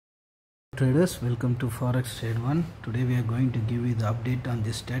traders, welcome to Forex Trade 1. Today we are going to give you the update on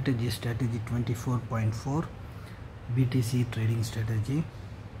this strategy 24.4 BTC trading strategy.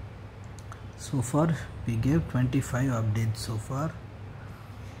 So far we gave 25 updates so far.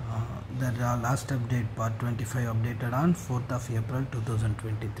 The last update, part 25, updated on 4th of April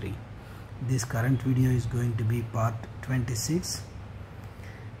 2023. This current video is going to be part 26.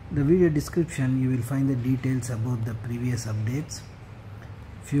 The video description you will find the details about the previous updates.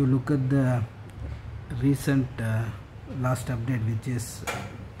 If you look at the recent last update, which is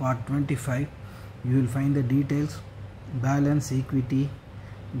part 25, you will find the details, balance, equity,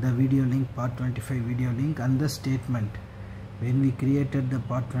 the video link, part 25 video link, and the statement. When we created the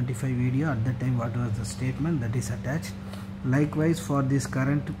part 25 video, at that time what was the statement that is attached. Likewise for this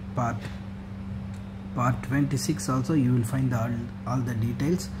current part 26 also you will find all the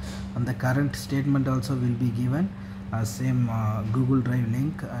details, and the current statement also will be given. Same Google Drive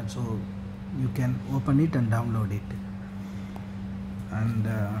link, so you can open it and download it. And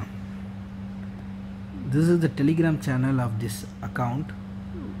this is the Telegram channel of this account.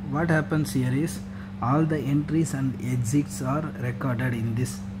 What happens here is all the entries and exits are recorded in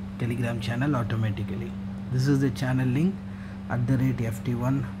this Telegram channel automatically. This is the channel link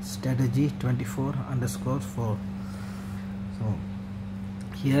 @FT1 strategy 24_4. So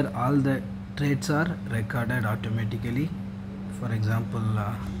here all the trades are recorded automatically. For example,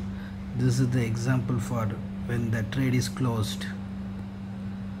 this is the example for when the trade is closed,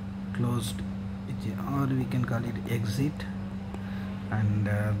 or we can call it exit, and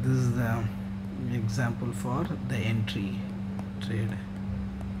this is the example for the entry trade.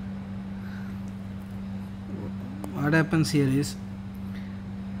 What happens here is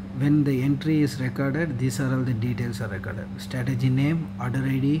when the entry is recorded, these are all the details are recorded: strategy name, order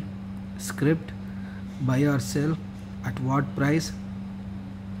ID, script, buy or sell, at what price,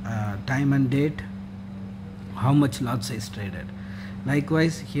 time and date, how much lot size traded.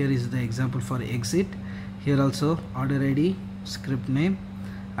 Likewise here is the example for exit. Here also order ID, script name,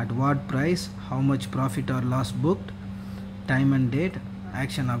 at what price, how much profit or loss booked, time and date,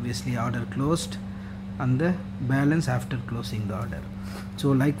 action obviously order closed, and the balance after closing the order.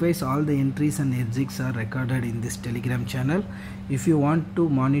 So likewise all the entries and exits are recorded in this Telegram channel. If you want to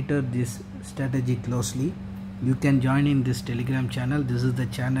monitor this strategy closely, you can join in this Telegram channel. This is the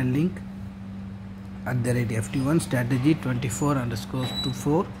channel link @FT1 strategy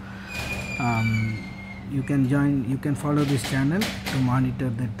 24_4. You can join, you can follow this channel to monitor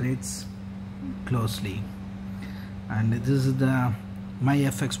the trades closely. And this is the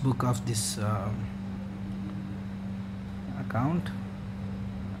MyFXBook of this account.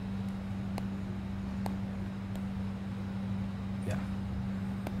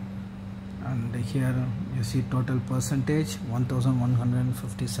 And here you see total percentage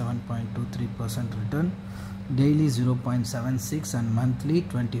 1157.23% return, daily 0.76, and monthly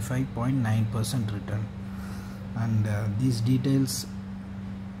 25.9% return. And these details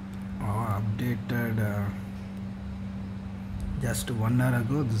are updated just 1 hour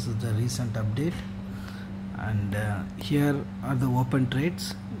ago. This is the recent update. And here are the open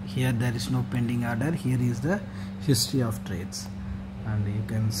trades. Here there is no pending order. Here is the history of trades, and you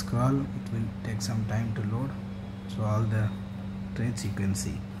can scroll, it will take some time to load. So all the trades you can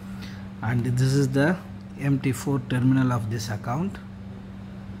see. And this is the MT4 terminal of this account.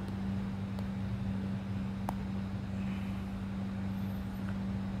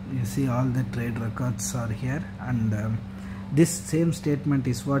 You see all the trade records are here, and this same statement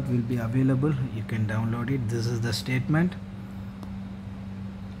is what will be available. You can download it. This is the statement.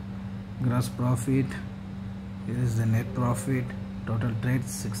 Gross profit, here is the net profit, total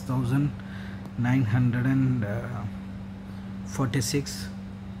trades 6,946.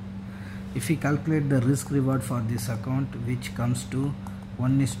 If we calculate the risk reward for this account, which comes to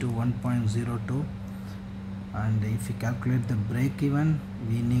 1:1.02, and if we calculate the break even,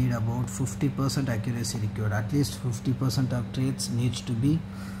 we need about 50% accuracy required. At least 50% of trades needs to be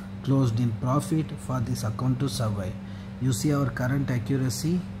closed in profit for this account to survive. You see our current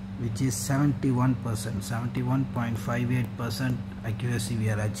accuracy, which is 71%, 71.58% accuracy we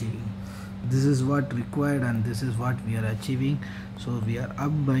are achieving. This is what required, and this is what we are achieving. So we are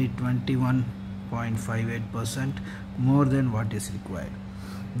up by 21.58%, more than what is required.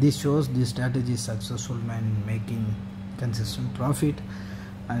 This shows this strategy is successful in making consistent profit.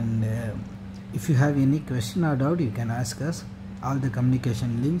 And if you have any question or doubt, you can ask us. All the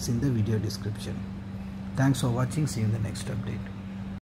communication links in the video description. Thanks for watching. See you in the next update.